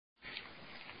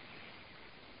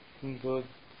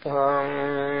Buddhaṃ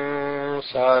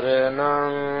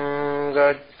saraṇaṃ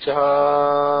gacchāmi,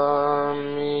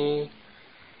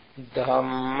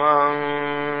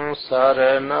 Dhammaṃ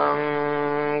saraṇaṃ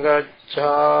gacchāmi,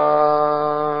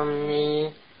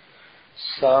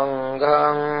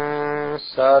 Saṅghaṃ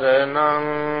saraṇaṃ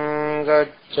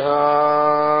gacchāmi.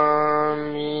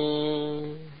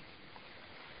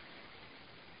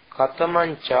 Katamaṃ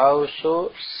cāuso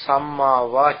sammā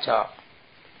vācā,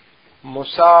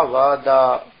 musāvādā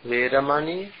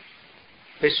veramani,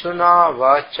 pisunā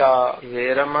vācā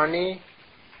veramani,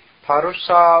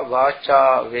 parusā vācā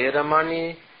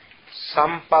veramani,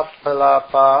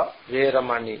 sampappalāpā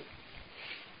veramani.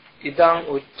 Idaṃ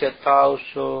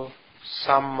uccatauso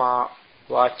sammā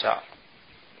vācā.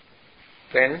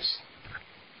 Friends,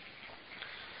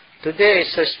 today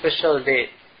is a special day.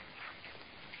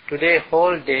 Today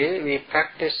whole day we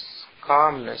practice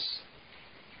calmness.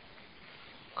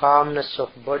 Calmness of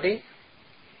body,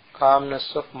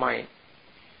 calmness of mind,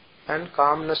 and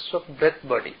calmness of breath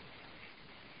body.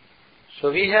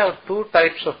 So we have two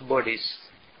types of bodies.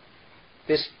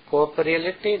 This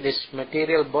corporeality, this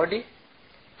material body,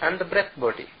 and the breath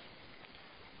body.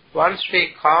 Once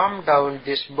we calm down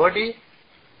this body,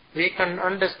 we can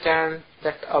understand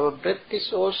that our breath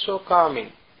is also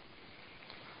calming.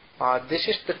 This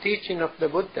is the teaching of the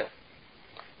Buddha.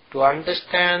 To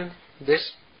understand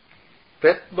this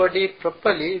breath body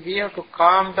properly, we have to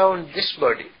calm down this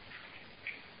body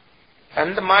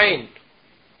and the mind.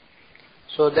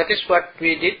 So that is what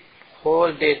we did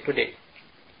whole day today.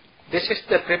 This is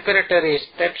the preparatory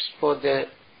steps for the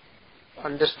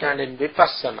understanding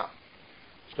Vipassana.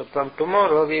 So from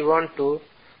tomorrow we want to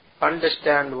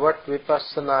understand what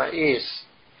Vipassana is,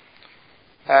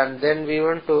 and then we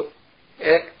want to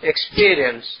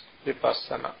experience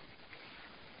Vipassana.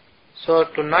 So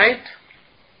tonight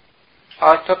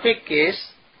our topic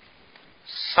is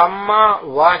Samma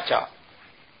Vacha.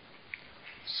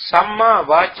 Samma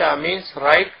Vacha means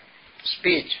right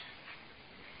speech.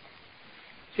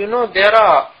 You know, there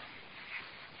are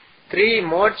three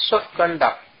modes of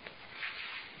conduct.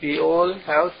 We all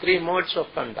have three modes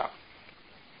of conduct.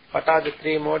 What are the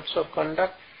three modes of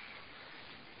conduct?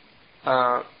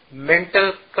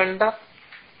 Mental conduct,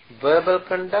 verbal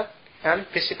conduct, and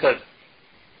physical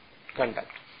conduct.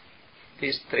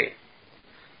 These three.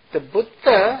 The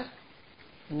Buddha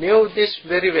knew this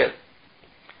very well.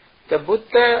 The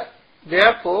Buddha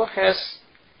therefore has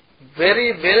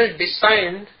very well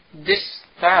designed this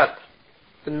path,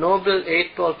 the Noble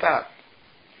Eightfold Path,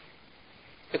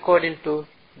 according to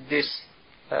these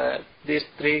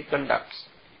three conducts.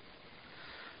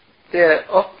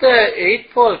 Of the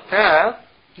Eightfold Path,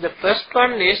 the first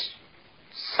one is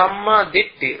Samma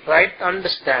Ditti, right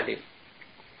understanding.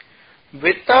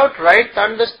 Without right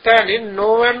understanding,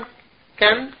 no one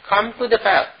can come to the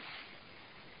path.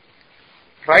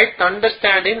 Right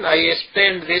understanding, I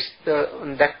explained this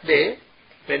on that day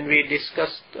when we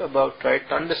discussed about right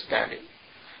understanding.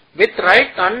 With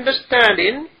right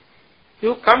understanding,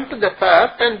 you come to the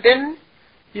path and then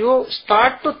you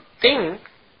start to think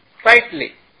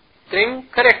rightly,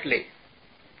 think correctly.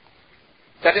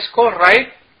 That is called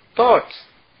right thoughts.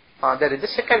 That is the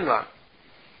second one.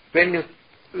 When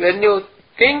you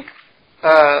think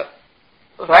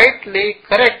rightly,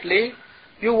 correctly,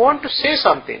 you want to say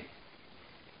something.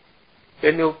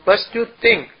 When you first you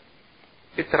think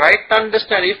with right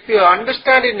understanding, if your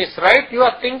understanding is right, you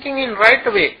are thinking in right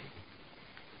way,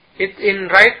 in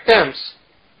right terms.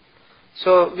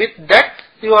 So with that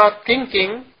you are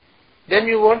thinking, then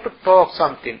you want to talk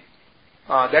something.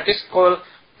 That is called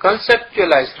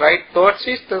conceptualize. Right thoughts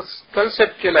is the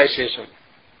conceptualization.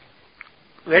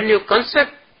 When you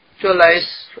conceptualize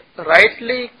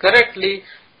rightly, correctly,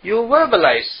 you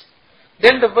verbalize.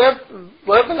 Then the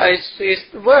verbalize is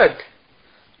the word.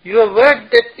 Your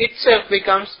word that itself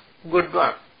becomes good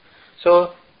one.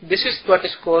 So this is what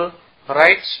is called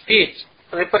right speech.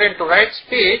 Referring to right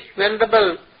speech,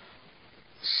 Venerable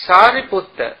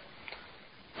Sariputta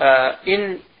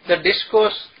in the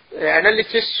discourse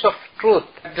analysis of truth,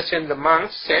 the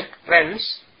monks said,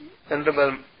 friends,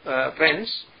 Venerable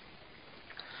friends,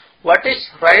 what is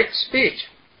right speech?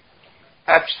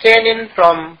 Abstaining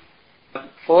from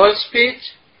false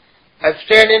speech,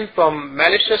 abstaining from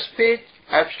malicious speech,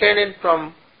 abstaining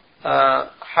from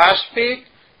harsh speech,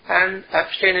 and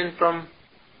abstaining from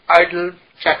idle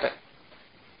chatter.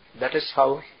 That is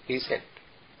how he said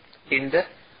in the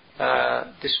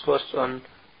discourse on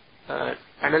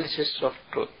analysis of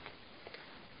truth.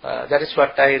 That is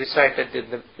what I recited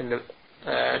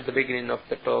at the beginning of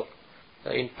the talk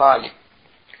in Pali.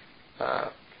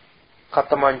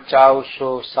 Katamaṃ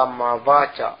cāuso sammā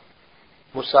vācā,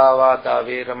 Musavada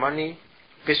Veramani,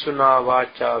 Pisuna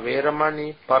Vacha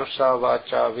Veramani, Parsa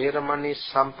Vacha Veramani,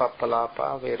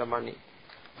 Sampapalapa Veramani.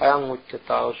 Ayam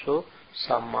Uchyatausu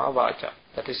Samma Vacha.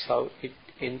 That is how it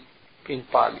in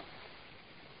Pali.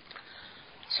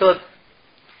 So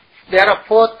there are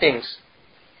four things.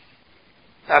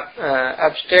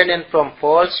 Abstaining from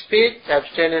false speech,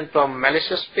 abstaining from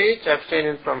malicious speech,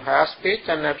 abstaining from harsh speech,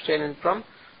 and abstaining from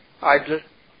idle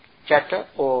chatter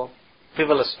or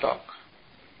frivolous talk.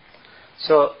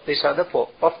 So these are the four.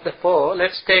 Of the four,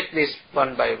 let's take this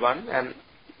one by one and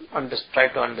try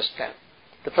to understand.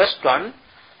 The first one,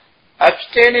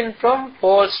 abstaining from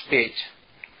false speech.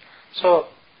 So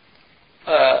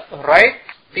right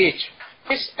speech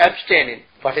is abstaining.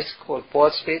 What is called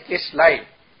false speech is lying.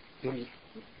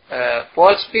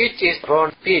 False speech is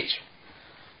wrong speech.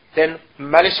 Then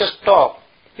malicious talk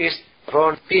is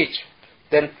wrong speech.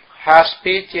 Then harsh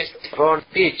speech is wrong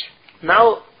speech.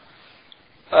 Now,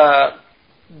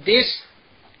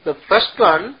 the first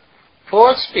one,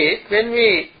 false speech, when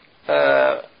we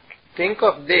think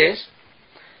of this,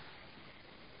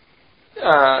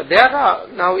 there are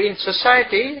now in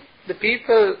society, the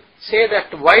people say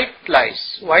that white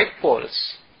lies, white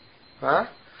false.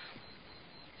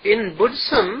 In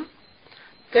Buddhism,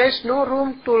 there is no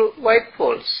room to white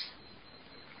false.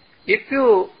 If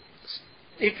you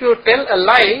tell a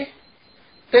lie,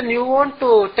 then you want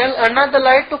to tell another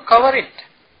lie to cover it.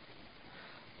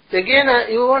 Again,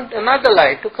 you want another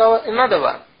lie to cover another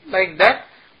one. Like that,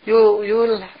 you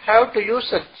will have to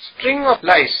use a string of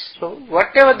lies. So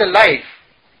whatever the lie,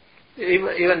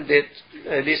 even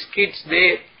these kids,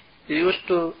 they used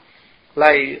to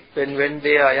lie when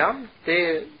they are young.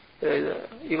 They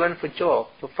even for joke,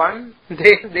 for fun,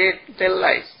 they tell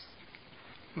lies.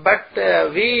 But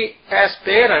we as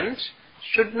parents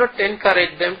should not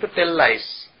encourage them to tell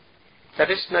lies. That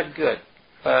is not good.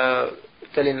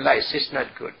 Telling lies is not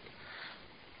good.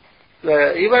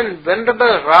 Even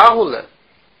Venerable Rahula,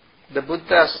 the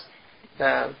Buddha's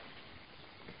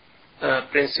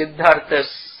Prince Siddhartha's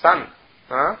son,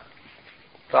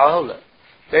 Rahula,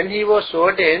 when he was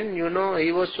ordained,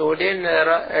 he was ordained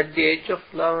at the age of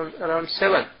around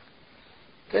 7.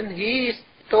 Then he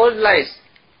told lies.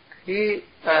 He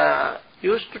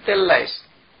used to tell lies.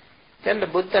 Then the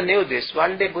Buddha knew this.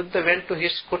 One day Buddha went to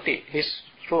his kuti, his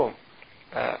room,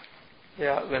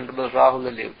 Venerable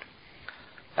Rahula lived.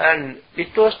 And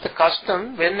it was the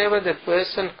custom, whenever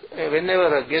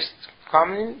a guest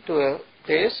come into a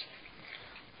place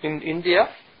in India,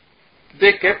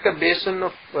 they kept a basin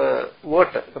of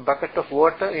water, a bucket of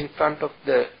water in front of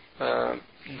the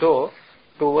door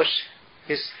to wash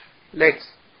his legs.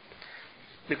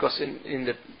 Because in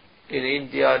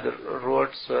India the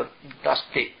roads were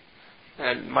dusty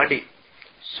and muddy.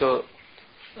 So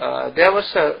there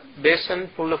was a basin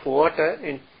full of water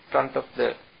in front of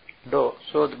the door.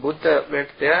 So the Buddha went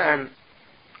there, and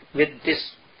with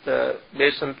this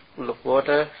basin full of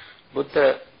water,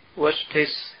 Buddha washed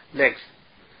his legs.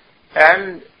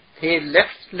 And he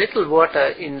left little water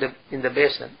in the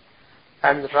basin.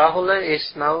 And Rahula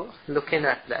is now looking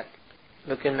at that,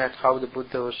 looking at how the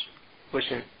Buddha was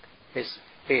washing his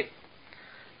feet.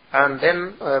 And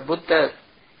then Buddha,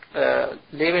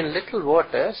 leaving little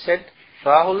water, said,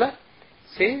 Rahula,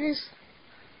 see this?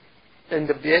 In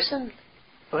the basin,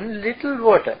 only little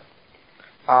water.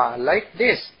 Like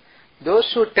this.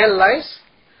 Those who tell lies,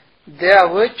 their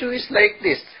virtue is like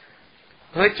this.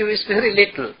 Virtue is very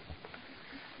little.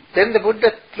 Then the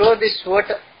Buddha threw this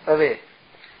water away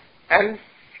and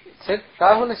said,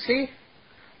 Rahula, see,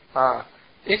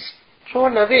 it's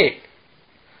thrown away.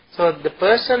 So the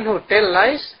person who tells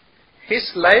lies,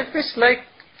 his life is like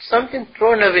something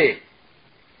thrown away,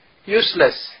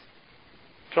 useless,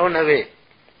 thrown away.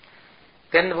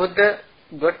 Then the Buddha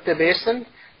got the basin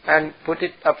and put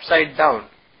it upside down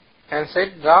and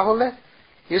said, Rahula,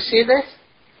 you see this?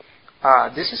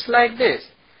 This is like this.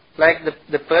 Like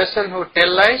the person who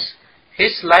tells lies,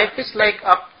 his life is like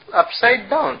upside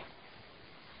down.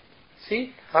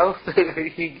 See how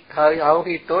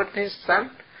he taught his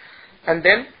son? And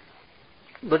then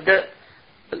Buddha,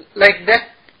 like that,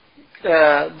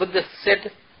 Buddha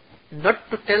said not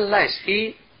to tell lies.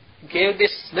 He gave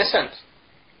this lesson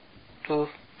to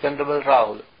Venerable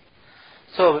Rahula.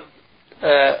 So,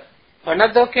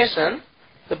 another occasion,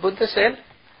 the Buddha said,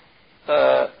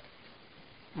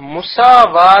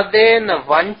 Musavadena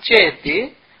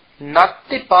vancheti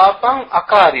natti papam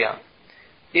akaryam.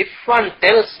 If one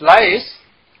tells lies,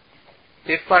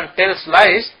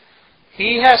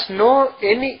 he has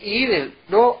any evil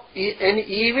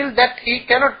that he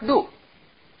cannot do.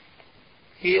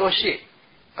 He or she.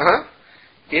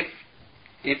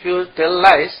 If you tell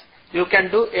lies, You can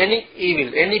do any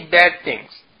evil, any bad things.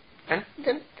 And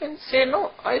then say,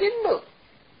 no, I didn't do.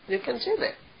 You can say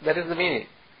that. That is the meaning.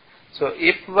 So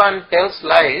if one tells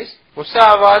lies,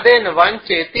 musavadena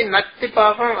vancheti natti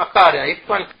papam akarya. If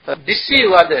one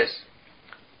deceives others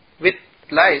with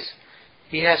lies,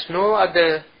 he has no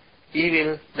other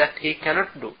evil that he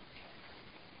cannot do.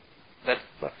 That's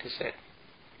what he said.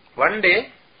 One day,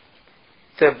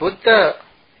 the Buddha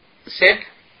said,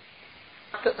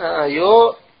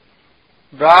 Yo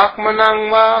brahmanang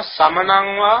va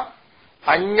samanang va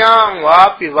anyang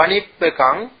vapi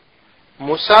vanippekang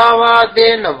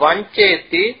musavadena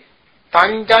vancheti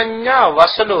tanjanya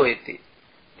vasaloeti.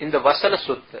 In the Vasala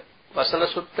Sutta. Vasala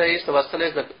Sutta is, the Vasala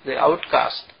is the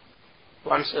outcast.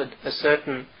 Once a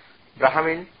certain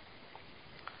Brahmin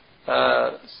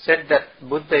said that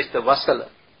Buddha is the Vasala.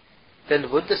 Then the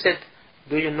Buddha said,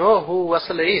 do you know who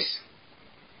Vasala is?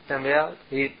 Then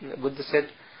Buddha said,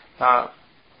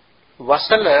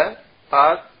 Vasala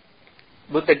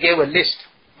Buddha gave a list.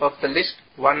 Of the list,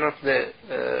 one of the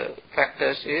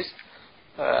factors is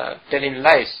telling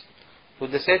lies.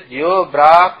 Buddha said, Yo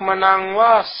brahmanang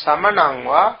va samanang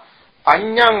va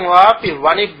anyang vapi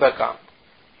vanibbakam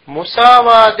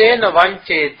musavadena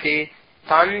vancheti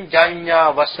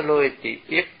tanjanya vasaloeti.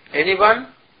 If anyone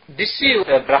deceives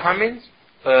a Brahmin,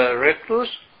 a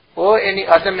recluse, or any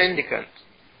other mendicant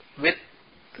with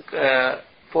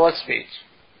false speech,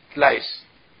 lies,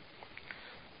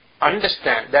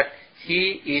 understand that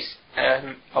he is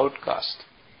an outcast.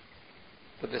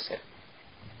 Buddha said.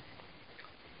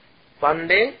 One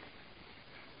day,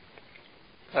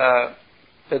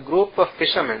 a group of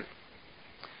fishermen,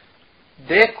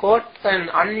 they caught an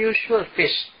unusual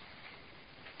fish.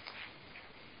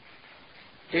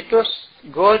 It was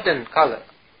golden color,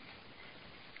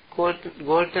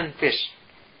 golden fish.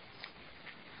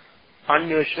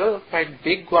 Unusual, quite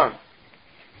big one.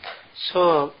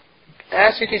 So,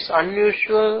 as it is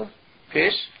unusual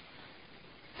fish,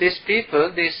 these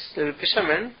people, these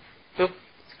fishermen, took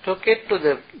it to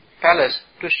the palace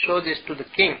to show this to the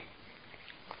king.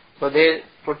 So they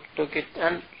took it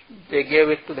and they gave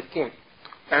it to the king.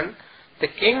 And the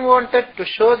king wanted to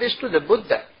show this to the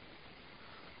Buddha.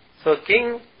 So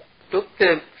king took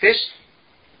the fish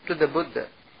to the Buddha.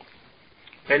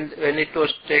 When it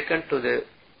was taken to the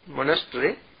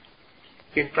monastery,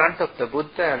 in front of the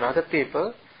Buddha and other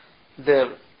people,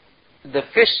 the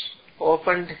fish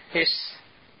opened his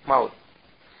mouth.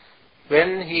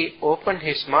 When he opened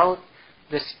his mouth,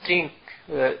 the stink,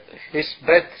 his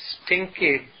breath,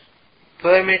 stinky,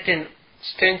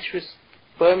 stench was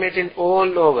permeating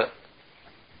all over.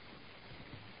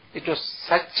 It was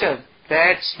such a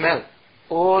bad smell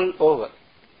all over.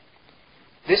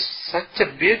 This such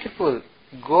a beautiful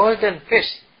golden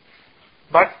fish,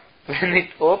 but when it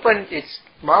opened its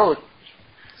mouth,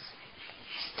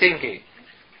 stinky,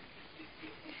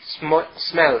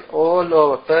 smell all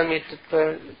over,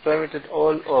 permeated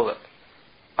all over,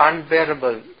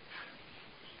 unbearable.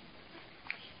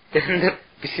 Then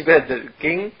the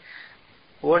king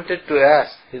wanted to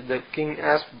ask, the king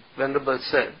asked Venerable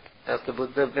Sir, asked the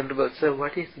Buddha, Venerable Sir,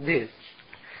 what is this?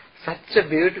 Such a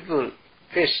beautiful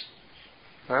fish,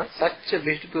 such a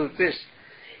beautiful fish.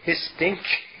 His stink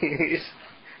is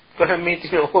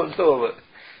permeating all over.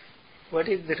 What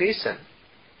is the reason?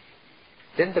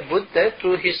 Then the Buddha,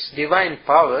 through his divine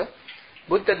power,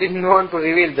 Buddha didn't want to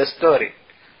reveal the story.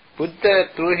 Buddha,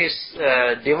 through his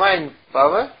divine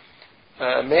power,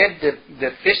 made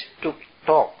the fish to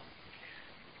talk.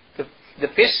 The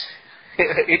fish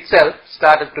itself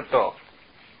started to talk.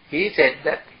 He said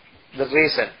that, the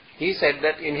reason, he said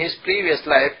that in his previous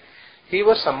life, he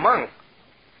was a monk,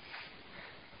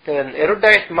 an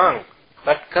erudite monk,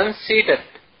 but conceited,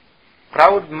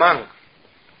 proud monk.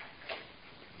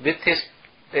 With his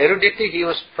erudity, he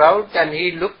was proud and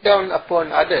he looked down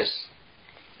upon others.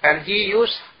 And he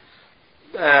used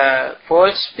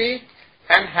false speech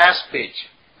and half speech,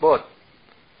 both.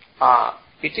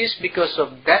 It is because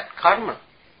of that karma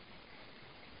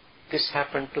this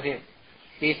happened to him.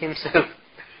 He himself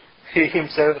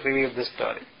revealed the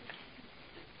story.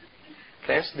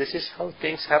 Friends, this is how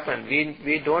things happen.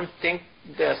 We don't think,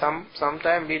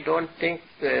 sometimes we don't think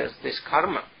this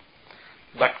karma.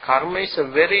 But karma is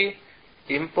a very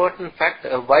important factor,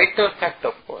 a vital factor,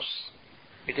 of course.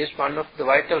 It is one of the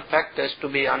vital factors to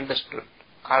be understood,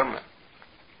 karma.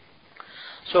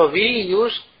 So we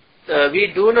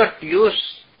do not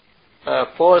use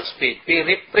false speech. We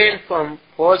refrain from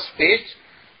false speech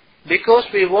because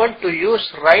we want to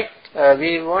use right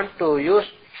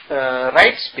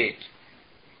speech.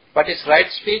 What is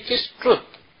right speech is truth.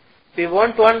 We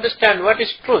want to understand what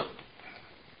is truth.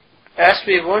 as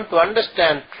we want to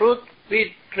understand truth,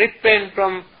 we refrain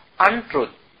from untruth.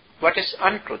 What is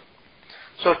untruth?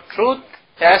 So truth,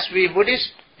 as we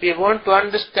Buddhists, we want to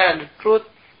understand truth,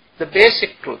 the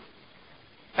basic truth.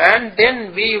 And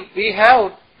then we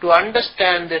have to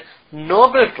understand the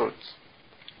noble truths.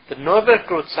 The noble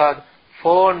truths are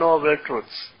Four Noble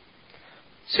Truths.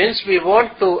 Since we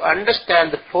want to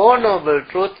understand the Four Noble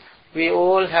Truths, we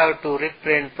all have to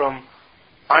refrain from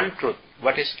untruth.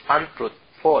 What is untruth?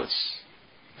 False.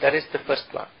 That is the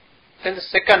first one. Then the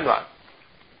second one.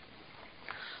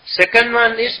 Second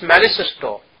one is malicious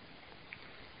talk.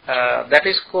 That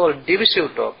is called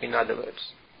divisive talk, in other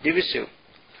words. Divisive.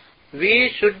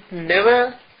 We should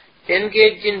never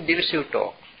engage in divisive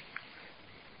talk.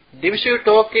 Divisive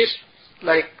talk is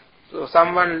like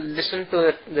someone listen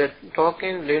to the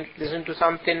talking, listen to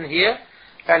something here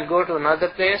and go to another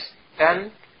place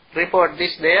and report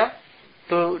this there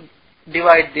to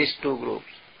divide these two groups.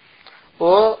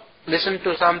 Or listen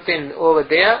to something over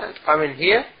there, come in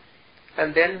here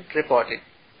and then report it.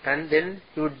 And then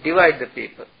you divide the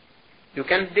people. You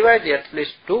can divide at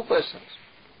least two persons.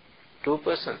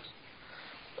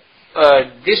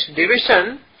 This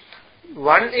division,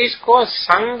 one is called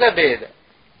Sangha Beda.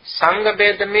 Sangha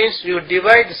Beda means you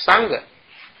divide Sangha.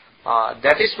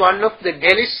 That is one of the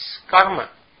hellish karma.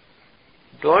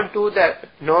 Don't do that.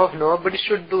 No, nobody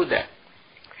should do that.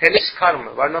 Hellish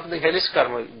karma, one of the hellish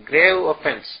karma, grave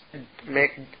offense.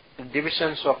 Make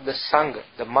divisions of the Sangha,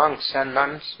 the monks and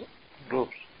nuns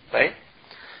groups, right?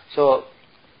 So,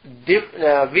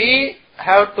 we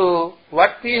have to,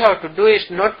 what we have to do is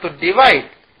not to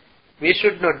divide. We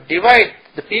should not divide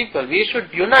the people. We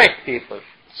should unite people.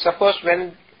 Suppose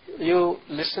when you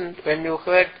listened, when you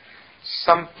heard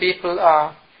some people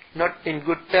are not in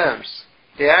good terms,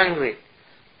 they are angry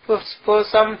for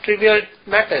some trivial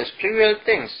matters, trivial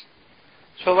things.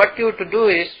 So what you to do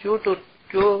is you to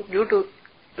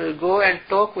go and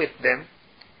talk with them.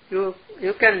 You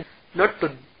can not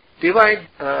to divide,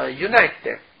 unite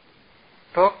them.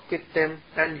 Talk with them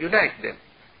and unite them.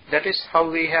 That is how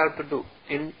we have to do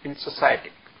in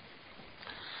society.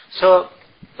 So,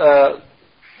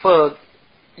 for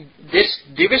this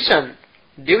divisive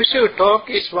talk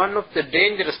is one of the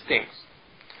dangerous things.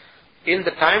 In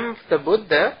the time of the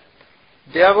Buddha,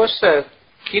 there was a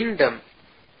kingdom,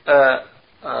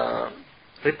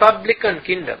 republican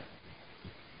kingdom,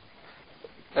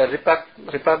 a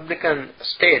republican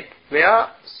state,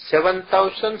 where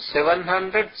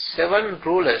 7,707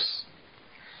 rulers.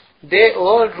 They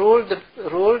all ruled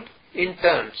in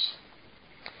turns.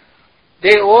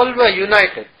 They all were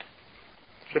united.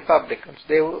 Republicans.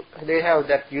 They have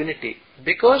that unity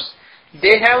because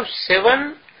they have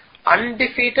 7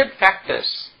 undefeated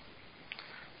factors.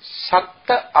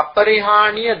 Satta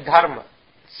aparihaniya dharma.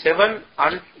 7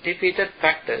 undefeated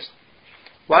factors.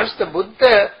 Once the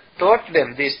Buddha taught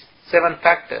them these 7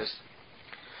 factors,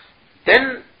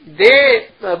 then they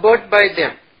abode by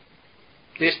them,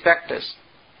 these factors.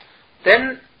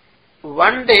 Then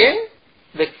one day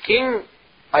the king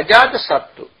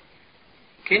Ajatasattu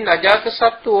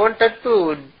wanted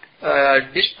to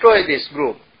destroy this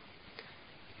group,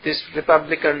 this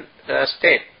republican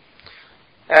state.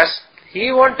 As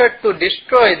he wanted to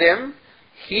destroy them,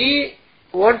 he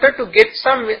wanted to get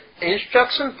some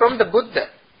instruction from the Buddha.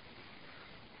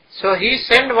 So he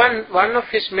sent one of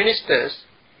his ministers,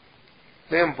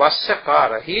 named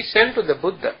Vassakara. He sent to the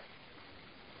Buddha.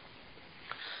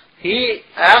 He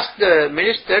asked the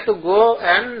minister to go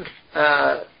and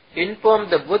inform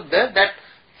the Buddha that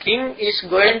king is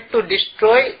going to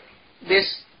destroy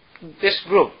this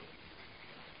group,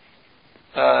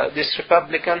 this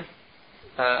republican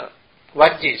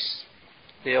Vajjis.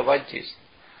 They are Vajjis.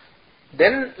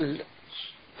 Then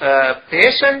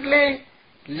patiently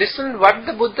listen what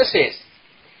the Buddha says.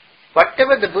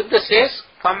 Whatever the Buddha says,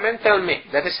 come and tell me.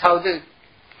 That is how the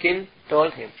king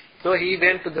told him. So he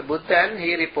went to the Buddha and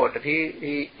he reported.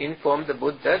 He informed the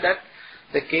Buddha that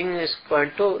the king is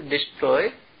going to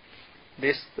destroy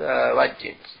these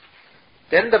Vajjins.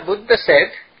 Then the Buddha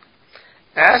said,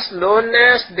 as long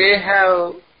as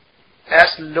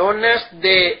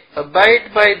they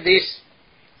abide by these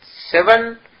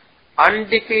 7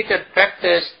 undefeated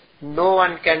factors, no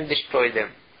one can destroy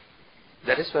them.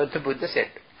 That is what the Buddha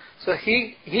said. So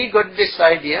he got this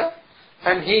idea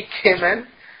and he came and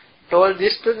told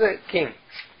this to the king.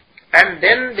 And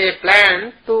then they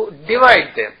planned to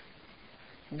divide them.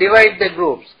 Divide the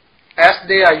groups. As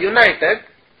they are united,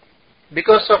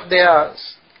 because of their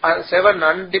 7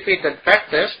 undefeated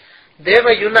factors, they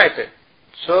were united.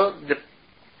 So the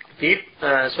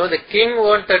king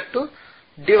wanted to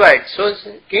divide. So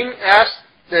the king asked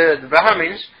the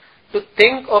Brahmins to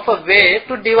think of a way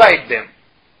to divide them.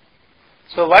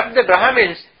 So what the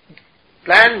Brahmins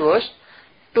planned was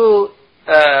to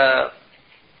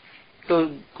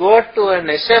go to an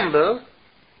assembly.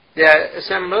 They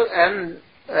assemble and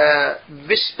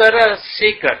whisper a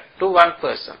secret to one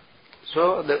person.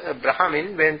 So the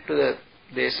Brahmin went to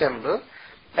the assembly,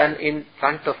 and in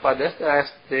front of others, as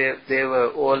they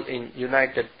were all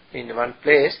united in one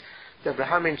place, the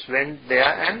Brahmins went there,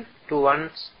 and to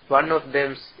one of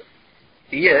them's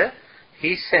ear,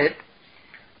 he said,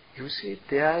 "You see,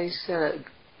 there is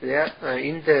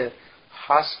in the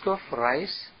husk of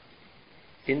rice.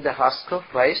 In the husk of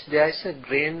rice, there is a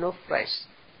grain of rice.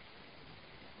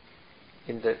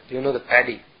 In the the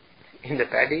paddy. In the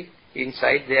paddy,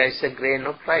 inside there is a grain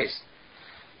of rice."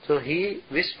 So he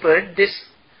whispered this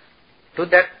to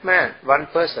that man, one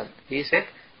person. He said,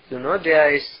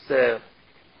 there is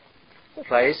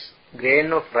rice,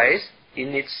 grain of rice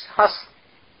in its husk.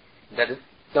 That is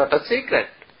not a secret.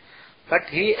 But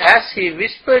as he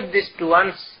whispered this to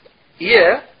one's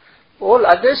ear, all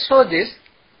others saw this.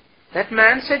 That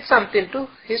man said something to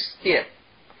his ear.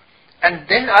 And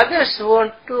then others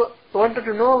wanted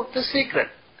to know the secret.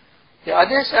 The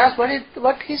others asked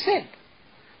what he said.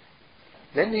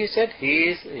 Then he said,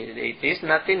 it is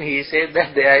nothing. He said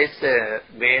that there is a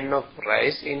grain of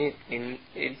rice in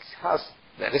its husk.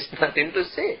 There is nothing to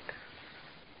say.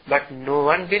 But no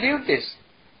one believed this.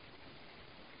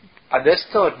 Others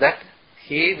thought that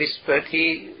he whispered,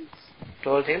 he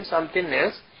told him something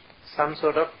else, some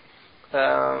sort of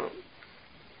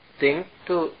thing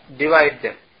to divide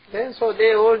them. So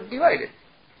they all divided.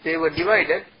 They were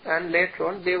divided, and later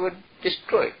on they were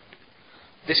destroyed.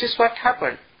 This is what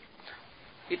happened.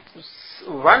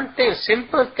 One thing,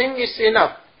 simple thing is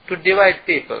enough to divide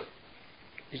people.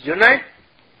 Unite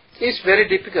is very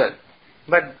difficult,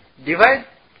 but divide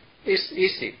is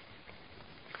easy.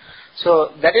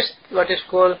 So that is what is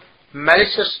called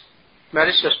malicious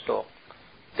talk.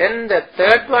 Then the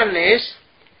third one is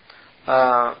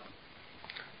harsh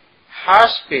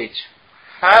speech.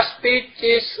 Harsh speech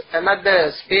is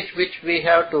another speech which we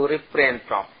have to refrain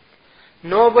from.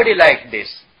 Nobody likes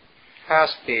this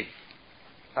harsh speech.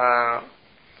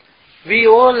 We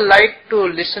all like to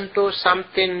listen to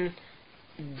something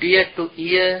dear to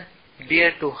ear,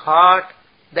 dear to heart.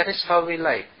 That is how we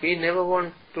like. We never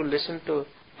want to listen to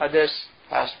others'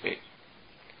 harsh speech.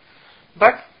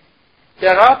 But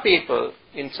there are people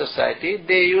in society,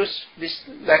 they use this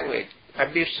language,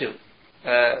 abusive,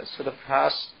 sort of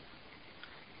harsh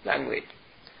language.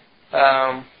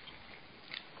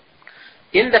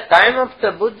 In the time of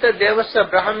the Buddha, there was a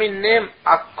Brahmin named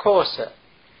Akhosa.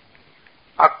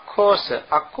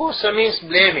 Akhosa means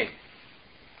blaming.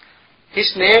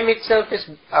 His name itself is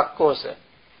Akhosa.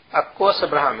 Akhosa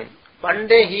Brahmin. One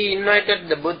day he invited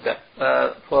the Buddha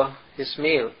for his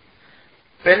meal.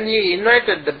 When he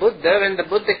invited the Buddha, when the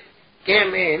Buddha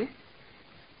came in,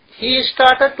 he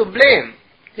started to blame.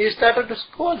 He started to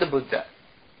scold the Buddha.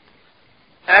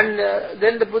 And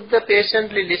then the Buddha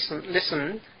patiently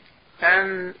listened,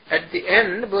 and at the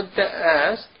end, Buddha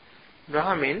asked,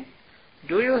 "Brahmin,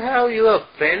 do you have your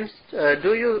friends,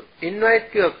 do you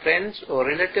invite your friends or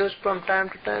relatives from time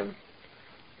to time?"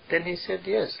 Then he said,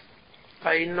 "Yes,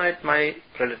 I invite my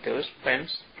relatives,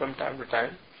 friends from time to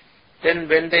time." Then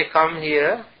when they come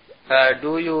here,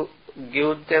 do you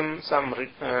give them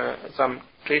some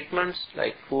treatments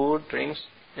like food, drinks,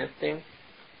 anything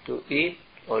to eat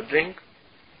or drink?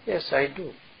 Yes, I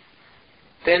do.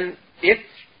 Then if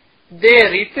they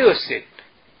refuse it,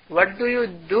 what do you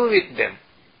do with them?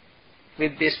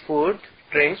 With this food,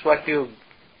 drinks, what you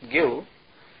give?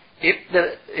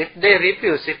 If they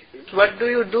refuse it, what do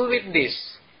you do with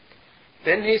this?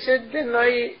 Then he said, then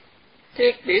I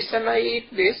take this and I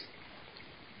eat this.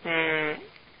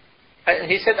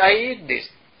 He said, I eat this.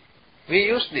 We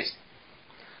use this.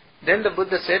 Then the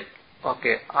Buddha said,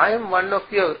 okay, I am one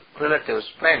of your relatives,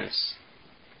 friends.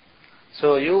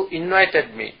 So you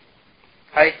invited me.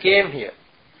 I came here.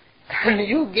 And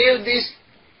you gave these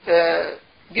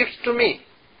gifts to me.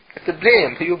 The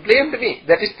blame. You blamed me.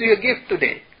 That is your gift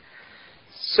today.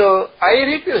 So I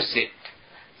refuse it.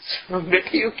 So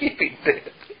better you keep it there.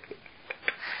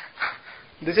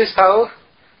 This is how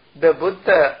the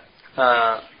Buddha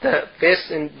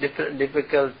faced in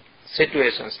difficult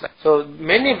situations. So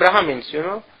many Brahmins,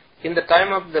 in the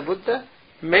time of the Buddha,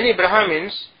 many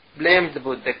Brahmins blamed the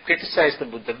Buddha, criticized the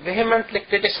Buddha, vehemently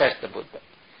criticized the Buddha.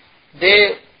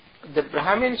 The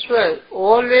Brahmins were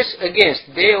always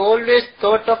against. They always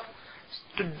thought of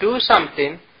to do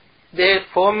something. They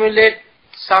formulate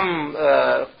some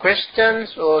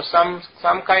questions or some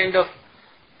kind of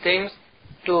things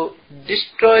to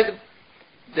destroy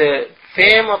the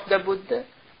fame of the Buddha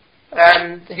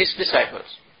and his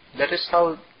disciples. That is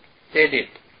how they did.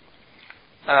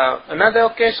 Another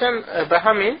occasion, a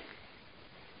Brahmin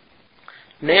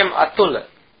named Atula.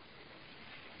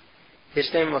 His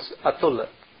name was Atula.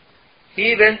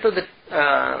 He went to the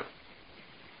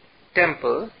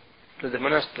temple, to the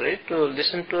monastery, to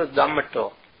listen to a Dhamma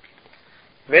talk.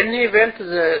 When he went to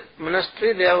the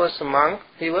monastery, there was a monk.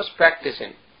 He was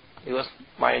practicing. He was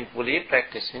mindfully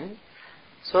practicing.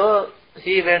 So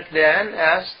he went there and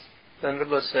asked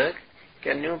Venerable Sir,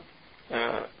 can you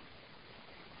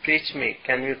teach me?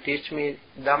 Can you teach me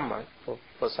Dhamma for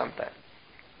some time?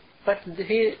 But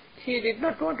he did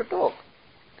not want to talk.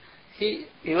 He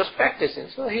was practicing,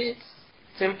 so he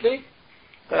simply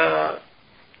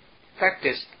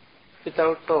practiced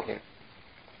without talking.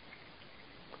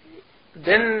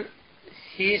 Then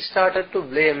he started to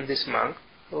blame this monk.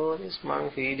 Oh, this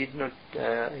monk, he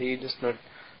does not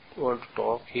want to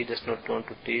talk. He does not want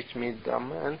to teach me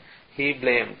Dhamma, and he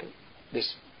blamed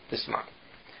this monk.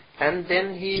 And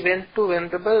then he went to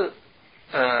Venerable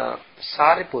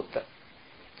Sariputta.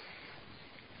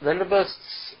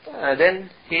 Then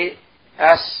he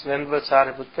asked Venerable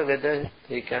Sariputta whether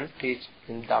he can teach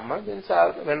in Dhamma. Then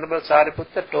Venerable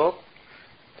Sariputta talked.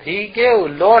 He gave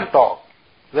long talk,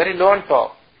 very long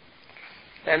talk,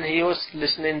 and he was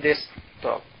listening this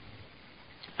talk.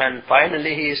 And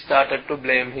finally he started to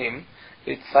blame him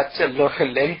with such a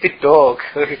lengthy talk.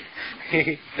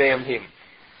 He blamed him.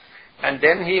 And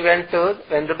then he went to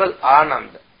Venerable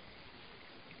Ananda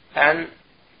and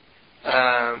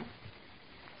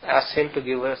asked him to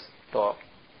give us talk.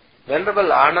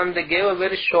 Venerable Ananda gave a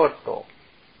very short talk.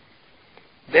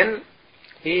 Then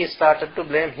he started to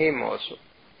blame him also.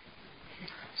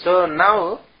 So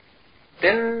now,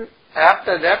 then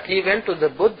after that he went to the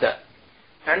Buddha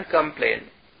and complained.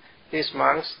 These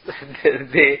monks,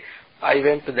 I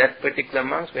went to that particular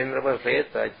monk, Venerable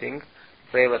Reta, I think,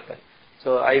 Revata.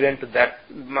 So I went to that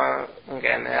monk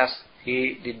and asked,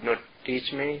 he did not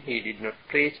teach me, he did not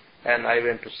preach, and I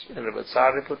went to Venerable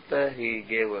Sariputta, he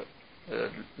gave a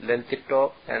lengthy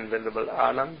talk, and Venerable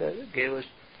Ananda gave a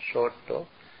short talk.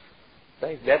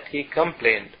 Like that he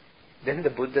complained. Then the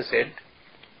Buddha said,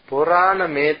 Purana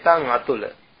metang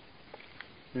atula,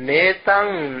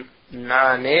 netang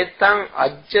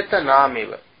ajjata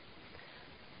namiva,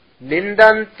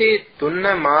 nindanti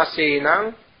tunna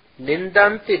masinang,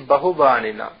 nindanti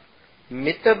bahubanina,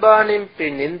 mitabanimpi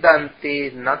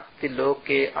nindanti natti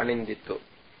loke anindito.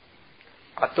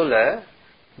 Atula,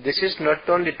 this is not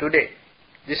only today.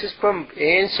 This is from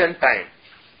ancient time.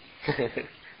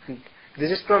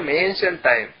 This is from ancient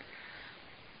time.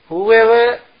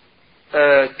 Whoever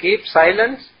keeps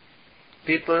silence,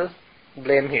 people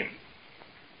blame him.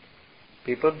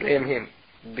 People blame him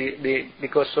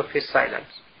because of his silence.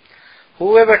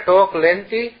 Whoever talk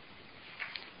lengthy,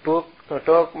 talk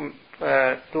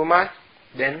too much,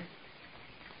 then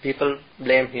people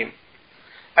blame him.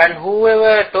 And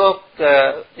whoever talk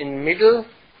in middle,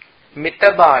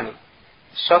 mitabani,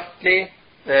 softly,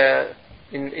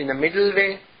 in the middle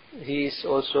way, he is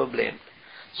also blamed.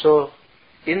 So,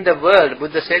 in the world,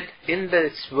 Buddha said, in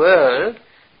this world,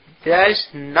 there is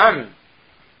none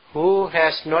who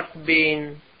has not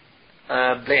been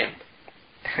blamed.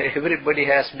 Everybody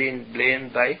has been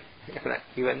blamed by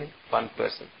even one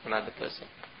person, another person.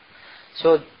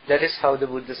 So, that is how the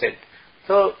Buddha said.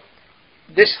 So,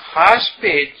 this harsh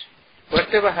speech,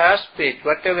 whatever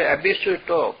abuse you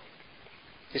talk,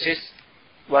 this is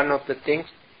one of the things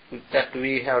that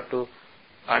we have to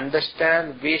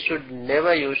understand. We should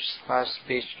never use harsh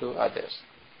speech to others.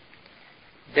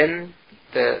 Then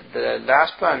the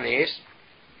last one is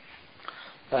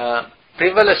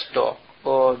frivolous talk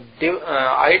or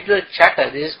idle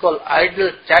chatter. This is called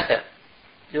idle chatter.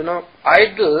 You know,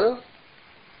 idle,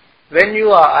 when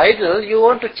you are idle, you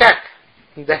want to chat.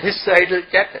 That is idle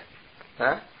chatter.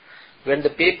 When the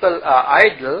people are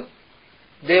idle,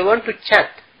 they want to chat.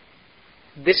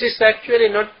 This is actually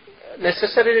not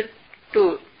necessary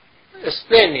to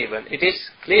explain even. It is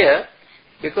clear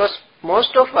because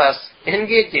most of us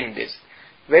engage in this.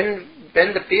 When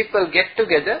the people get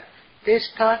together, they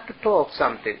start to talk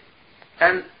something.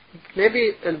 And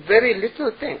maybe a very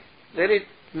little thing, very,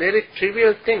 very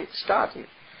trivial thing starting.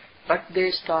 But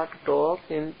they start to talk,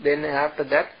 and then after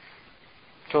that,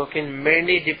 talk in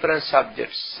many different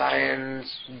subjects,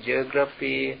 science,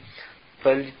 geography,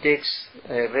 politics,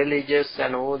 religious,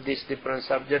 and all these different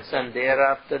subjects, and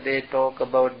thereafter they talk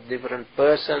about different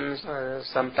persons.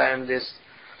 Sometimes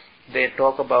they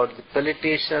talk about the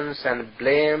politicians and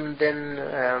blame them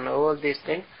and all these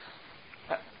things.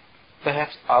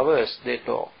 Perhaps hours they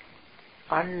talk.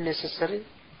 Unnecessary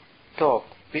talk.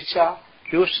 which are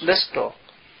useless talk.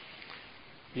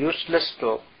 Useless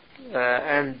talk,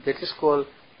 and this is called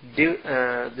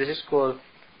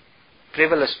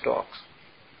frivolous talks.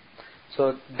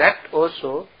 So that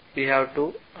also we have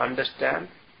to understand.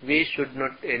 We should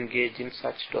not engage in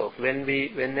such talk.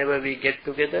 Whenever we get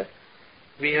together,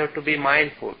 we have to be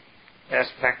mindful.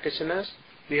 As practitioners,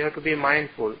 we have to be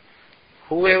mindful.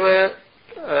 Whoever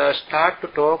start to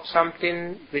talk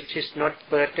something which is not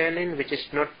pertaining, which is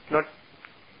not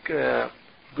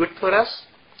good for us,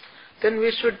 then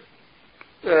we should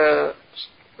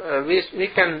we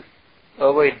can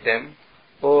avoid them,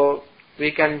 or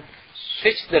we can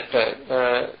switch the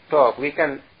talk. We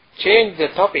can change the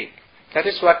topic. That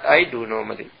is what I do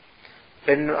normally.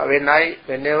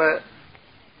 Whenever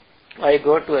I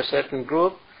go to a certain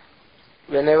group,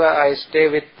 whenever I stay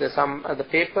with some other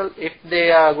people, if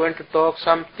they are going to talk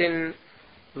something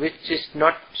which is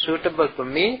not suitable for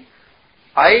me,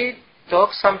 I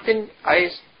talk something, I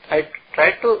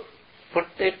try to put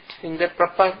it in the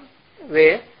proper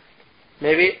way.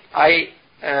 Maybe I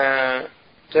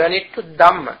turn it to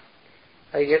Dhamma.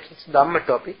 I get this Dhamma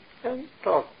topic and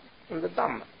talk on the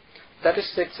Dhamma. That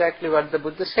is exactly what the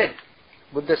Buddha said.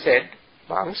 Buddha said,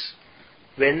 monks,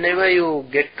 whenever you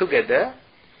get together,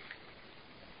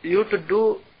 you to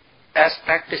do, as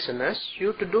practitioners,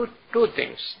 you to do two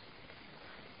things.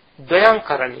 Dvayam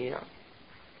karaniya.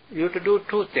 You to do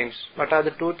two things. What are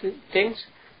the two things?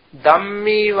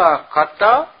 Dhammiva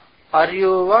kata,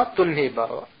 aryova tunhi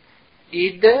bhava.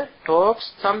 Either talk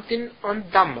something on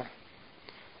Dhamma,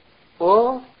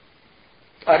 or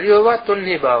aryova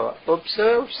tunhi bhava,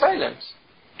 observe silence.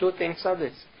 Two things are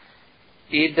this.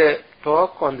 Either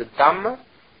talk on the Dhamma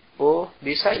or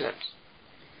be silent.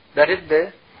 That is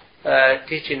the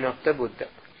teaching of the Buddha.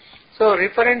 So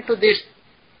referring to this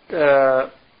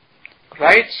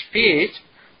right speech,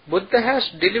 Buddha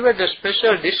has delivered a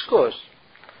special discourse.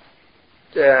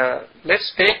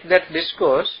 Let's take that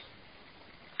discourse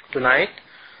tonight.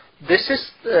 This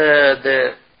is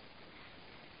the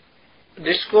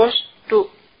discourse to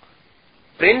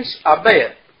Prince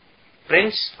Abhaya.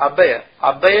 Prince Abhaya.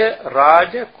 Abhaya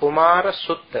Raja Kumara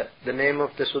Sutta. The name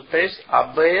of the sutta is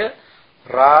Abhaya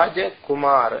Raja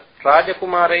Kumara. Raja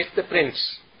Kumara is the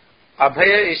prince.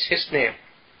 Abhaya is his name.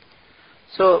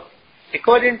 So,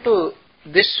 according to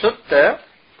this sutta,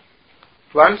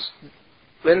 once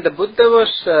when the Buddha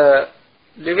was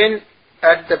living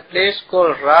at the place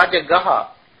called Rajagaha,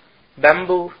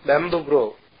 bamboo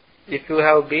grove. If you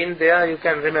have been there, you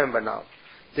can remember now.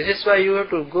 This is why you have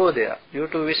to go there. You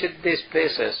have to visit these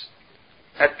places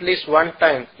at least one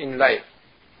time in life.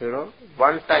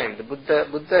 One time. The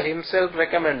Buddha himself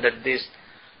recommended this,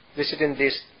 visiting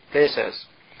these places.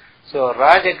 So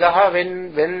Rajagaha,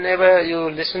 whenever you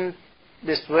listen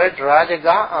this word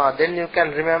Rajagaha, then you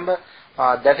can remember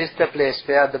that is the place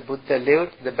where the Buddha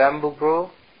lived, the bamboo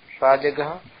grove,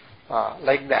 Rajagaha,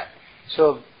 like that.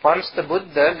 So once the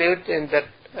Buddha lived in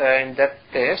that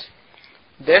place,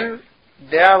 then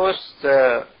there was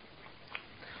the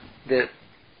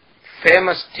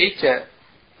famous teacher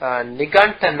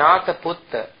Nigantanatha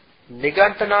Putta.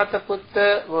 Nigantanatha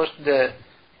Putta was the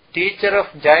teacher of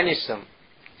Jainism.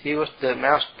 He was the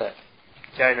master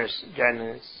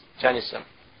Jainism.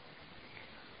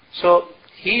 So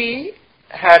he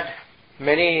had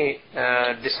many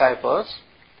disciples.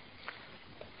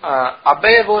 The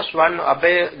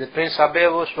Prince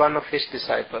Abhaya was one of his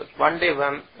disciples. One day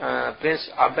Prince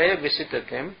Abhaya visited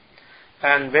him,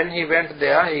 and when he went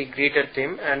there, he greeted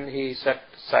him and he sat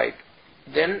aside.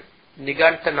 Then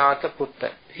Nigantanatha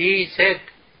Putta, he said,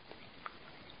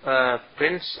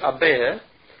 Prince Abhaya,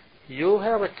 you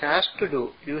have a task to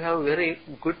do. You have a very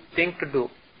good thing to do.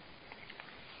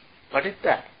 What is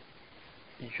that?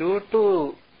 You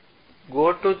to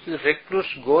go to the recluse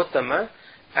Gautama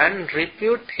and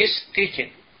refute his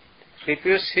teaching,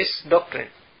 refute his doctrine.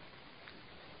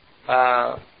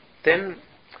 Then,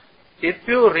 if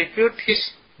you refute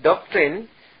his doctrine,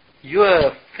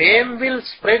 your fame will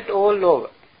spread all over.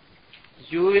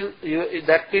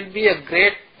 That will be a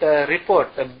great report,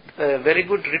 a very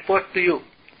good report to you.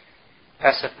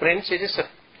 As a prince, it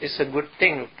is a good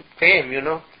thing.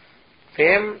 Fame,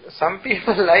 fame. Some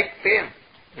people like fame.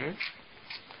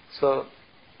 So,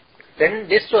 then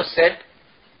this was said.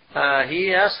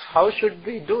 He asked, how should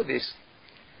we do this?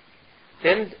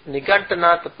 Then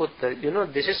Nigantanatha Putta,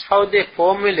 this is how they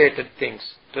formulated things,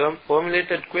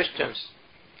 formulated questions.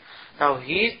 Now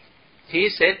he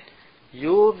said,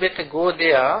 you better go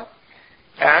there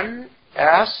and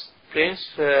ask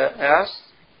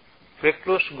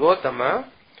recluse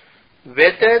Gautama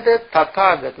whether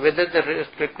the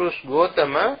recluse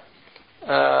Gautama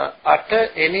utter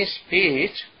any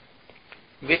speech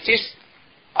which is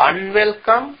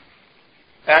unwelcome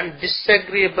and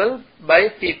disagreeable by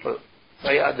people,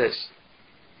 by others.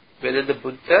 Whether the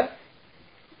Buddha,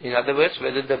 in other words,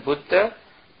 whether the Buddha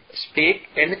speak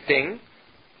anything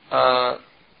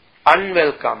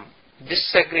unwelcome,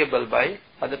 disagreeable by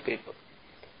other people.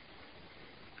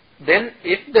 Then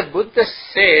if the Buddha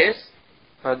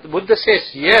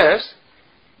says yes,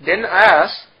 then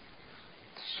ask,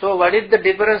 so what is the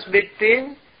difference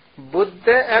between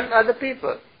Buddha and other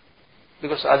people?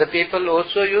 Because other people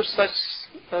also use such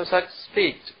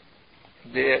speech.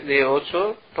 They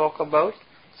also talk about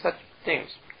such things.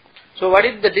 So what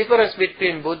is the difference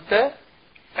between Buddha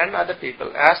and other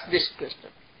people? Ask this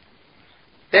question.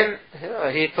 Then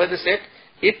he further said,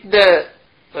 if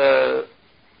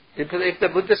the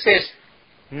Buddha says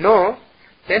no,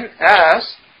 then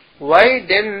ask, why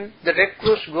then the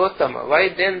recluse Gautama, why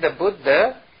then the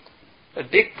Buddha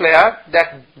declared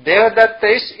that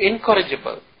Devadatta is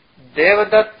incorrigible.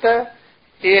 Devadatta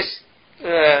is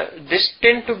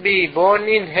destined to be born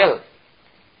in hell.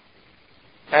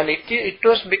 And it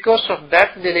was because of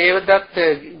that the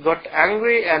Devadatta got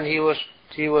angry and he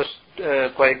was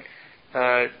quite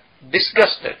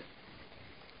disgusted.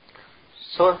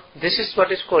 So this is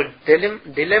what is called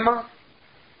dilemma.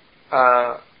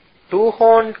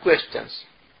 Two-horned questions.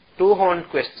 Two-horned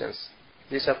questions.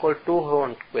 These are called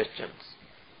two-horned questions.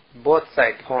 Both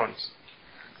side horns.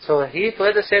 So he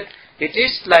further said, it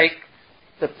is like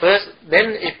the person.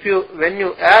 Then when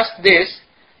you ask this,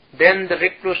 then the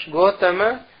recluse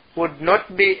Gautama would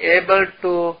not be able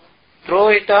to throw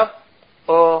it up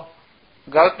or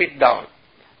gulp it down.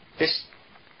 This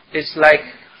is like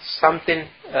something,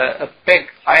 a peg,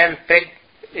 iron peg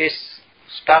is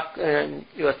stuck in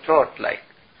your throat like.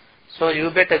 So you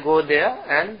better go there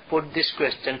and put this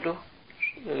question to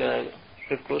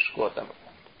recluse Gautama.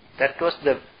 That was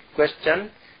the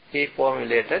question he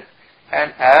formulated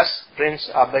and asked Prince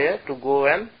Abhaya to go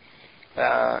and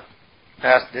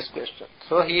ask this question.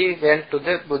 So he went to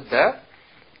the Buddha.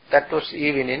 That was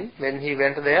evening. When he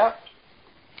went there,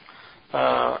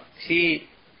 he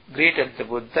greeted the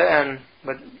Buddha,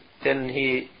 but then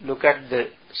he looked at the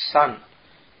sun.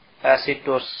 As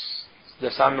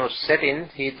the sun was setting,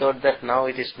 he thought that now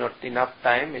it is not enough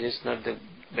time, it is not the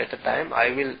better time. I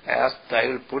will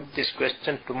put this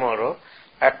question tomorrow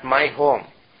at my home.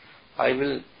 I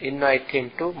will invite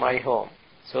him to my home.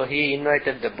 So he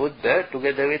invited the Buddha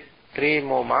together with three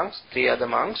other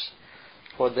monks,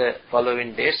 for the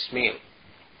following day's meal.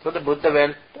 So the Buddha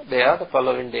went there the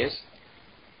following day's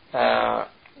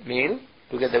meal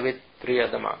together with three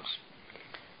other monks.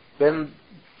 When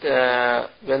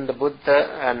the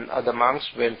Buddha and other monks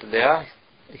went there,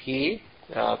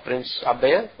 Prince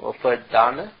Abhaya, offered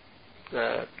dana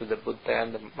to the Buddha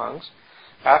and the monks.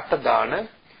 After dana,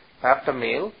 after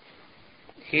meal,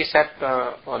 he sat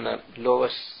on a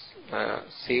lowest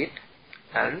seat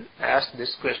and asked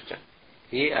this question.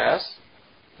 He asked,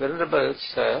 Venerable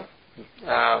Sir,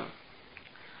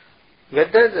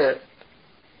 whether the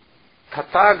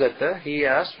Tathagata, he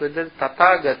asked whether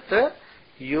Tathagata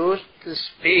used the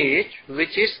speech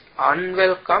which is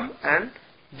unwelcome and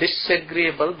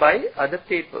disagreeable by other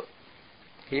people.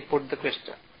 He put the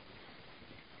question.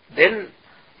 Then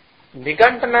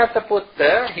Nigantanatha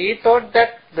Putta, he thought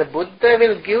that the Buddha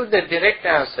will give the direct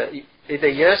answer, either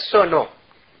yes or no.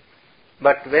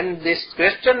 But when this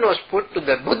question was put to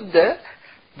the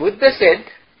Buddha said,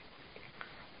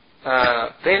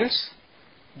 Prince,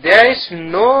 there is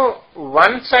no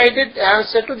one-sided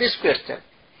answer to this question.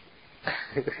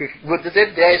 Buddha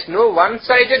said, there is no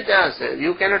one-sided answer.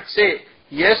 You cannot say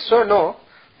yes or no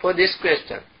for this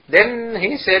question. Then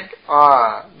he said,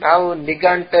 now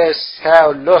Nigantas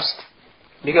have lost,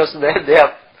 because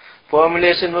their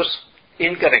formulation was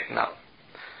incorrect now.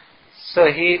 So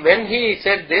when he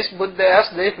said this, Buddha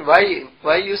asked this,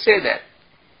 why you say that?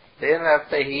 Then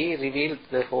after he revealed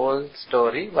the whole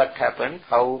story, what happened,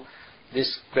 how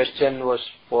this question was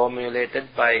formulated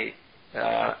by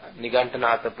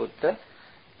Nigantanatha Buddha,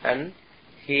 and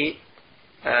he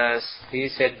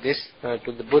said this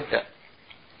to the Buddha.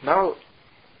 Now,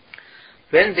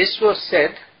 when this was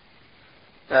said,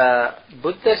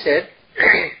 Buddha said,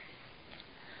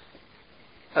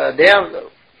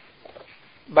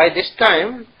 by this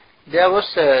time there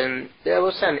was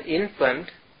an infant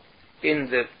in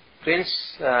the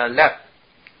prince's lap.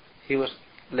 He was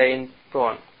laying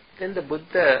prone. Then the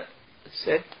Buddha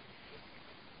said,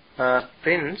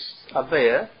 Prince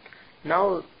Abhaya,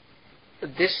 now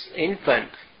this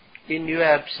infant, in your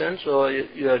absence or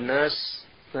your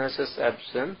nurse's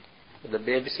absence, the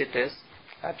babysitter's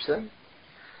absence,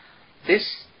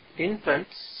 this infant,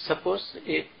 suppose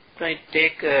it might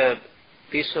take a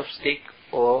piece of stick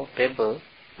or pebble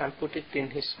and put it in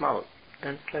his mouth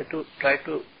and try to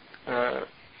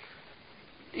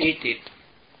eat it,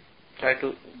 try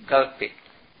to gulp it,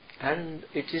 and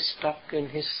it is stuck in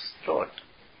his throat.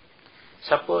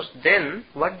 Suppose then,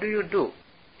 what do you do?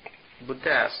 Buddha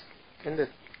asked. Then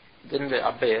the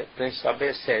Abhay, Prince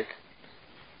Abhay said,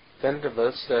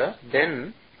 Venerable Sir,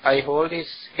 then I hold his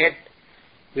head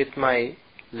with my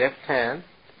left hand,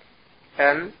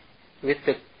 and with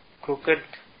the crooked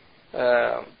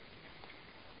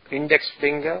index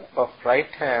finger of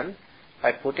right hand,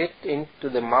 I put it into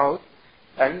the mouth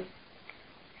and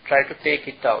try to take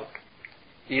it out.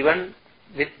 Even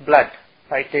with blood,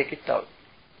 I take it out.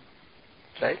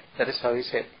 Right? That is how he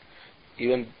said.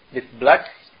 Even with blood,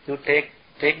 you take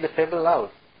the pebble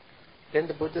out. Then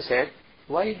the Buddha said,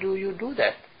 why do you do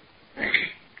that?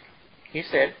 He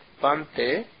said,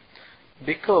 Bhante,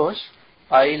 because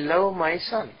I love my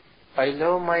son. I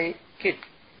love my kid.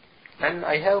 And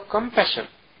I have compassion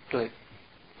to it,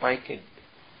 my kid.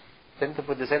 Then the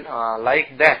Buddha said,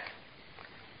 like that.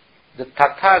 The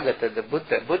Tathagata, the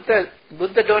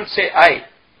Buddha don't say I.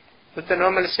 Buddha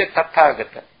normally say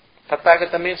Tathagata.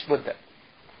 Tathagata means Buddha.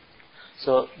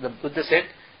 So the Buddha said,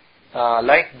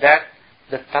 like that,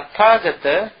 the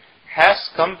Tathagata has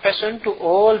compassion to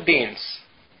all beings.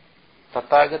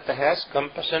 Tathagata has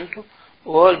compassion to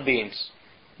all beings.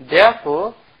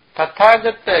 Therefore,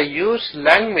 Tathagata use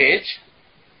language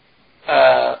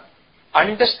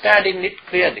understanding it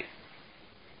clearly.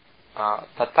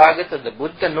 Tathagata, the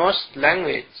Buddha knows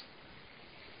language,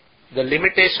 the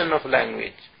limitation of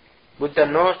language. Buddha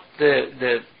knows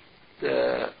the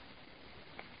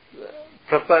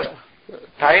proper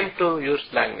time to use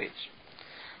language.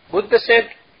 Buddha said,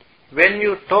 when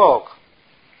you talk,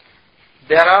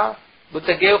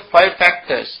 Buddha gave 5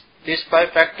 factors. These 5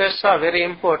 factors are very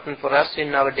important for us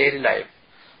in our daily life.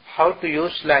 How to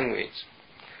use language.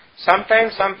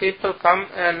 Sometimes some people come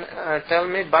and tell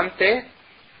me, Bhante,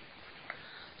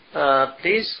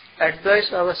 please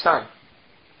advise our son.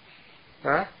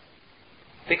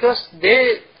 Because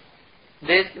they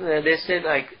say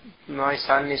like, my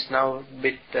son is now a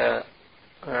bit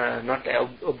not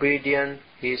obedient,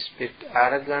 he is a bit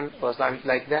arrogant or something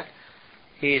like that.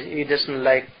 He doesn't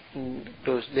like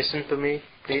to listen to me.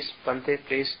 Please, Bhante,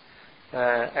 please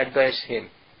advise him.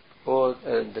 Or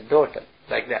the daughter,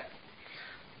 like that.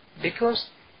 Because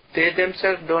they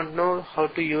themselves don't know how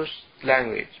to use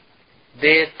language.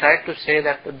 They try to say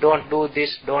that don't do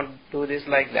this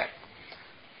like that.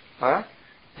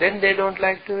 Then they don't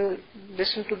like to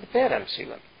listen to the parents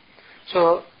even.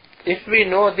 So if we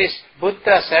know this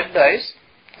Buddha's advice,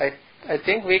 I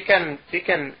think we can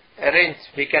arrange,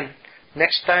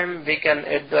 next time we can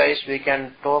advise, we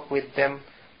can talk with them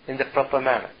in the proper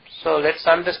manner. So let's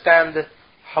understand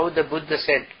how the Buddha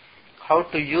said, how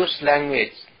to use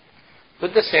language.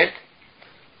 Buddha said,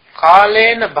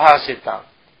 Kalena bhasitam.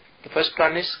 The first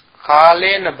one is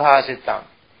Kalena bhasitam.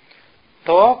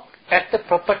 Talk at the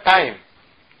proper time.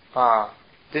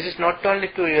 This is not only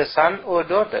to your son or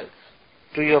daughter,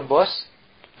 to your boss,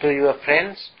 to your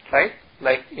friends, right?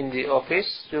 Like in the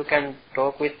office, you can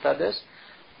talk with others.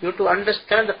 You have to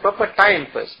understand the proper time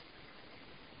first.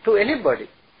 To anybody,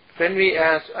 when we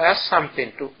ask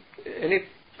something to any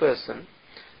person,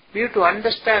 we have to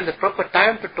understand the proper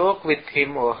time to talk with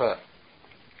him or her.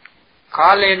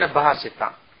 Kalena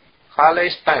bhasitam. Kala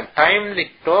is time.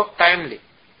 Timely. Talk timely.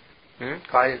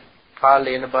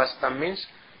 Kalena bhasitam means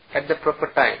at the proper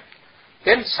time.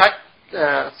 Then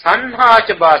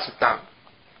sanhacha bhasitam.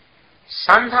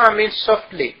 Sanha means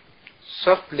softly.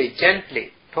 Softly,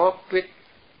 gently. Talk with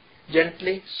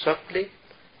gently, softly.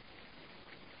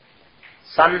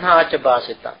 Sanhacha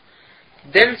bhasitam.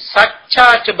 Then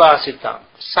satchacha bhasitam.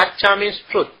 Satcha means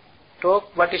truth.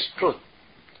 Talk what is truth.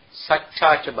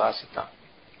 Satchacha bhasitam.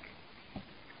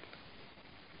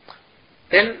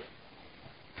 Then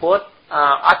fourth,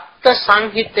 atta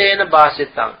sanghitena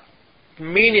bhasitam.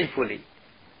 Meaningfully.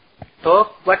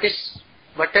 Talk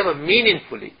whatever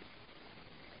meaningfully.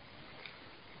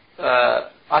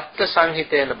 Atta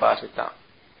sanghitena bhasitam.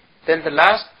 Then the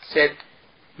last said,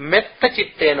 metta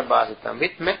chittena bhasitam.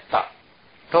 With metta.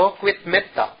 Talk with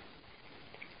metta.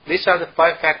 These are the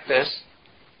 5 factors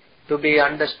to be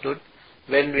understood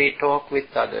when we talk with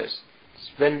others.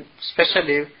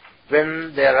 Especially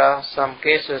when there are some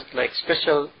cases like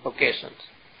special occasions.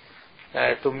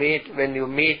 When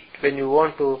you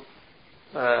want to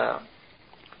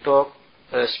talk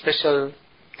a special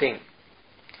thing.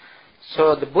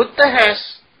 So the Buddha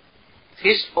has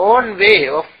his own way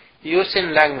of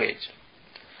using language.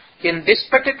 In this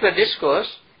particular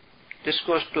discourse,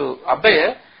 discourse to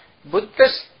Abhaya,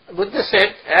 Buddha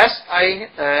said, as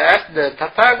the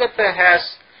Tathagata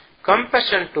has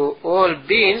compassion to all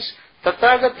beings,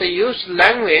 Tathagata used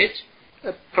language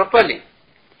properly.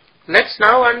 Let's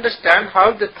now understand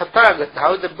how the Tathagata,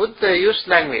 how the Buddha used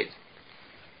language.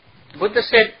 Buddha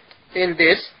said in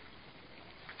this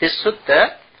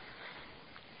sutta,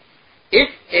 if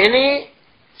any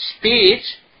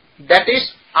speech that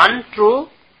is untrue,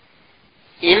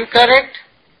 incorrect,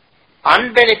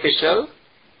 unbeneficial,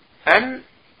 and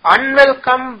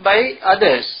unwelcome by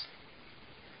others,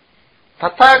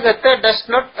 Tathagata does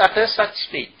not utter such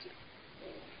speech,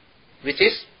 which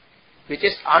is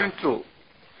untrue,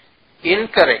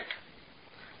 incorrect,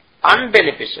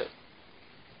 unbeneficial,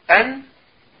 and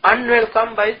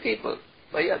unwelcome by people,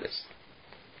 by others.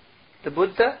 The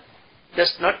Buddha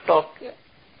does not talk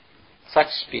such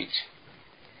speech.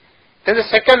 Then the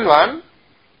second one,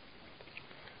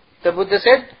 the Buddha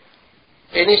said,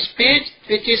 any speech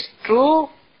which is true,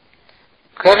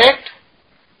 correct,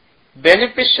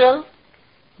 beneficial,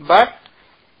 but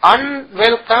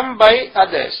unwelcome by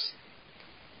others.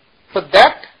 For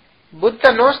that,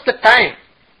 Buddha knows the time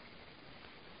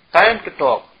to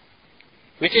talk,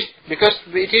 which is because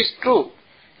it is true,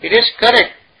 it is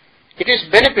correct, it is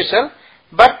beneficial,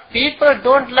 but people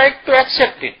don't like to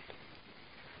accept it.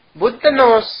 Buddha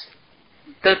knows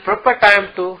the proper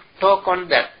time to talk on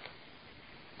that.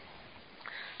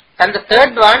 And the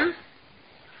third one,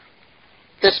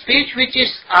 the speech which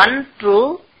is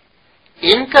untrue,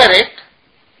 incorrect,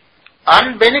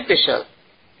 unbeneficial,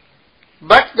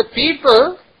 but the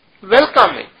people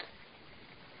welcome it.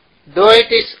 Though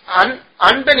it is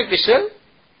unbeneficial,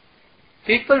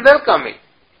 people welcome it.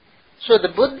 So the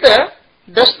Buddha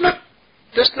does not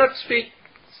speak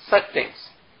such things.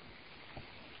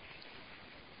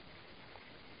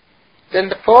 Then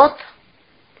the fourth,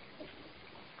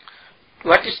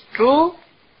 what is true,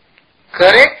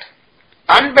 correct,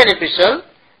 unbeneficial,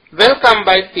 welcome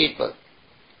by people.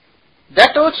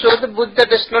 That also the Buddha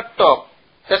does not talk.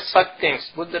 That's such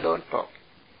things. Buddha don't talk.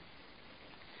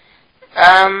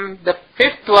 The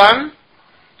fifth one,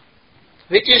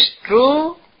 which is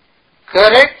true,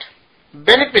 correct,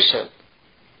 beneficial,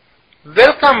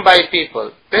 welcome by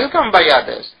people, welcome by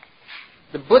others.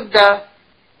 The Buddha,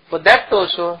 for that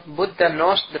also, Buddha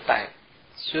knows the time.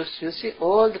 So you see,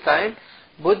 all the time,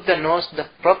 Buddha knows the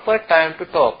proper time to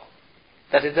talk.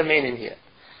 That is the meaning here.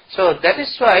 So that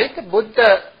is why the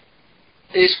Buddha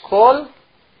is called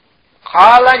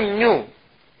Kalanyu.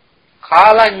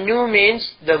 Kalanyu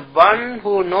means the one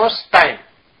who knows time.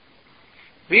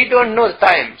 We don't know the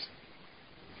times.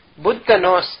 Buddha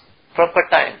knows proper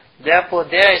time. Therefore,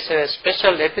 there is a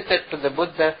special epithet to the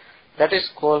Buddha that is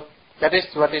what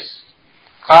is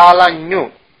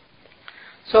Kalanyu.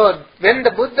 So, when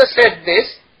the Buddha said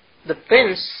this, the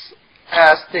prince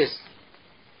asked this.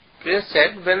 Prince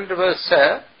said, Venerable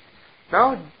Sir,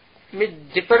 now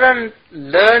different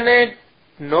learned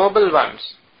noble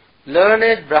ones,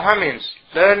 learned Brahmins,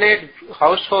 learned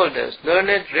householders,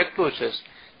 learned recluses,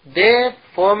 they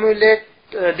formulate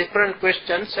different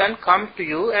questions and come to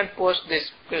you and pose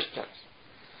these questions.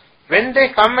 When they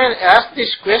come and ask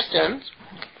these questions,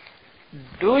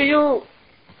 do you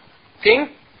think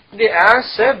the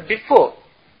answer before,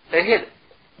 ahead?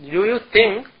 Do you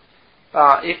think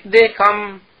if they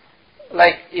come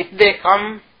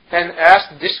and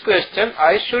ask this question,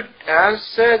 I should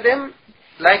answer them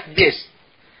like this?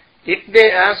 If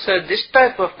they answer this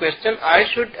type of question, I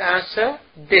should answer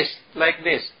this, like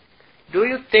this. Do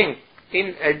you think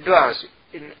in advance?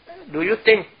 Do you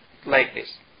think like this?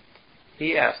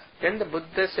 He asked. Then the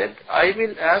Buddha said, I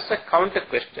will ask a counter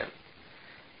question.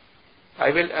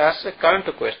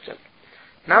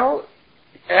 Now,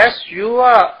 as you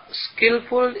are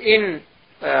skillful in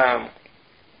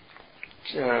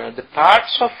the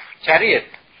parts of chariot,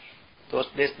 those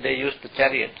days they used the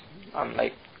chariot,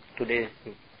 unlike today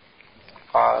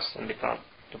cars and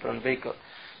different vehicles.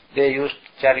 They used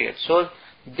chariot. So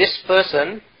this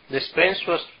prince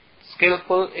was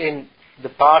skillful in the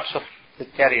parts of the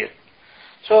chariot.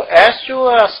 So as you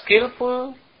are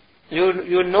skillful,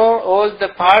 you know all the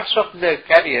parts of the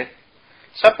chariot.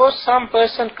 Suppose some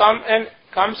person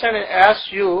comes and asks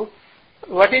you,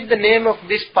 what is the name of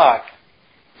this part?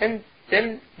 And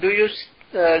then do you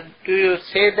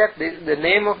say that the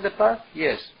name of the part?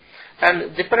 Yes.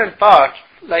 And different parts,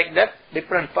 like that,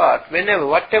 different part. Whenever,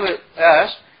 whatever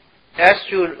asked, as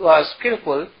you are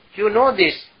skillful, you know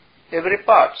this, every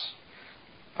part.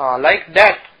 Like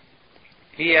that,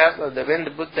 he asked, when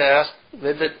the Buddha asked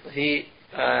whether he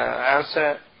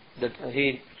answered, that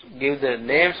he gave the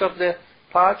names of the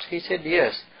parts, he said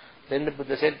yes. Then the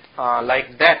Buddha said,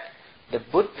 like that, the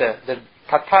Buddha, the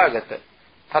Tathagata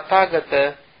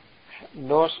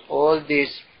knows all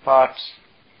these parts.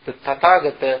 The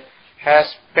Tathagata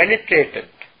has penetrated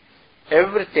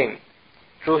everything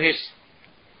through his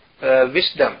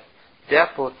wisdom.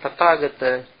 Therefore,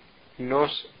 Tathagata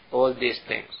knows all these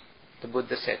things, the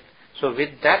Buddha said. So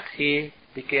with that he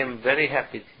became very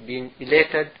happy, being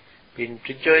elated, being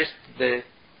rejoiced the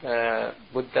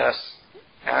Buddha's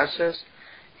answers.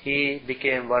 He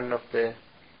became one of the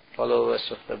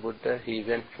followers of the Buddha. He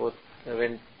went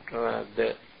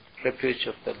the refuge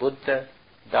of the Buddha,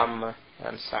 Dhamma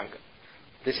and Sangha.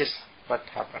 This is what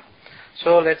happened.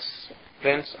 So let's,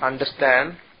 friends,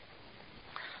 understand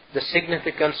the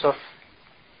significance of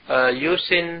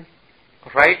using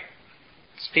right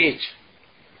speech.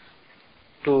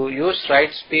 To use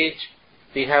right speech,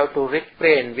 we have to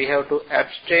refrain, we have to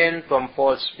abstain from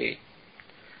false speech.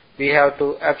 We have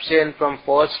to abstain from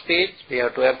false speech, we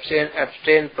have to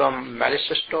abstain from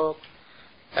malicious talk,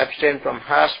 abstain from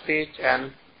harsh speech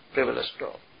and frivolous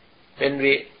talk. When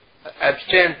we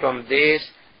abstain from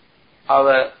these,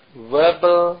 our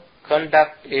verbal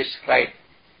conduct is right.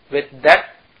 With that,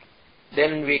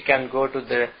 then we can go to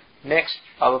the next,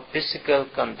 our physical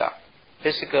conduct,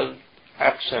 physical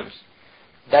actions.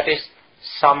 That is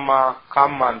Samma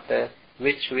Kammanta,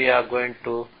 which we are going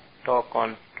to talk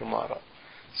on tomorrow.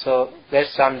 So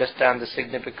let's understand the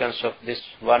significance of this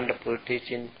wonderful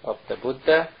teaching of the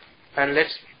Buddha, and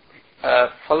let's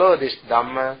follow this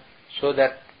Dhamma so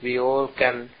that we all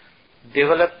can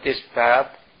develop this path,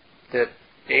 the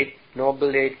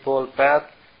Noble Eightfold Path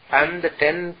and the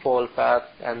Tenfold Path,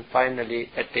 and finally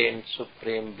attain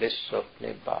supreme bliss of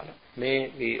Nibbana.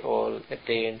 May we all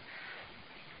attain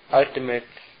ultimate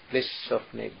bliss of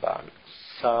Nibbana.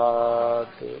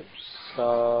 Sadhu,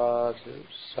 sadhu,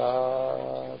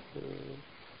 sadhu.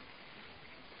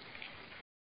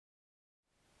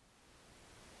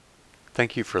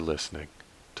 Thank you for listening.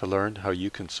 To learn how you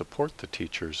can support the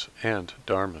teachers and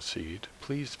Dharma Seed,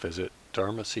 please visit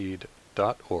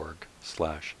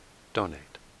dharmaseed.org/donate.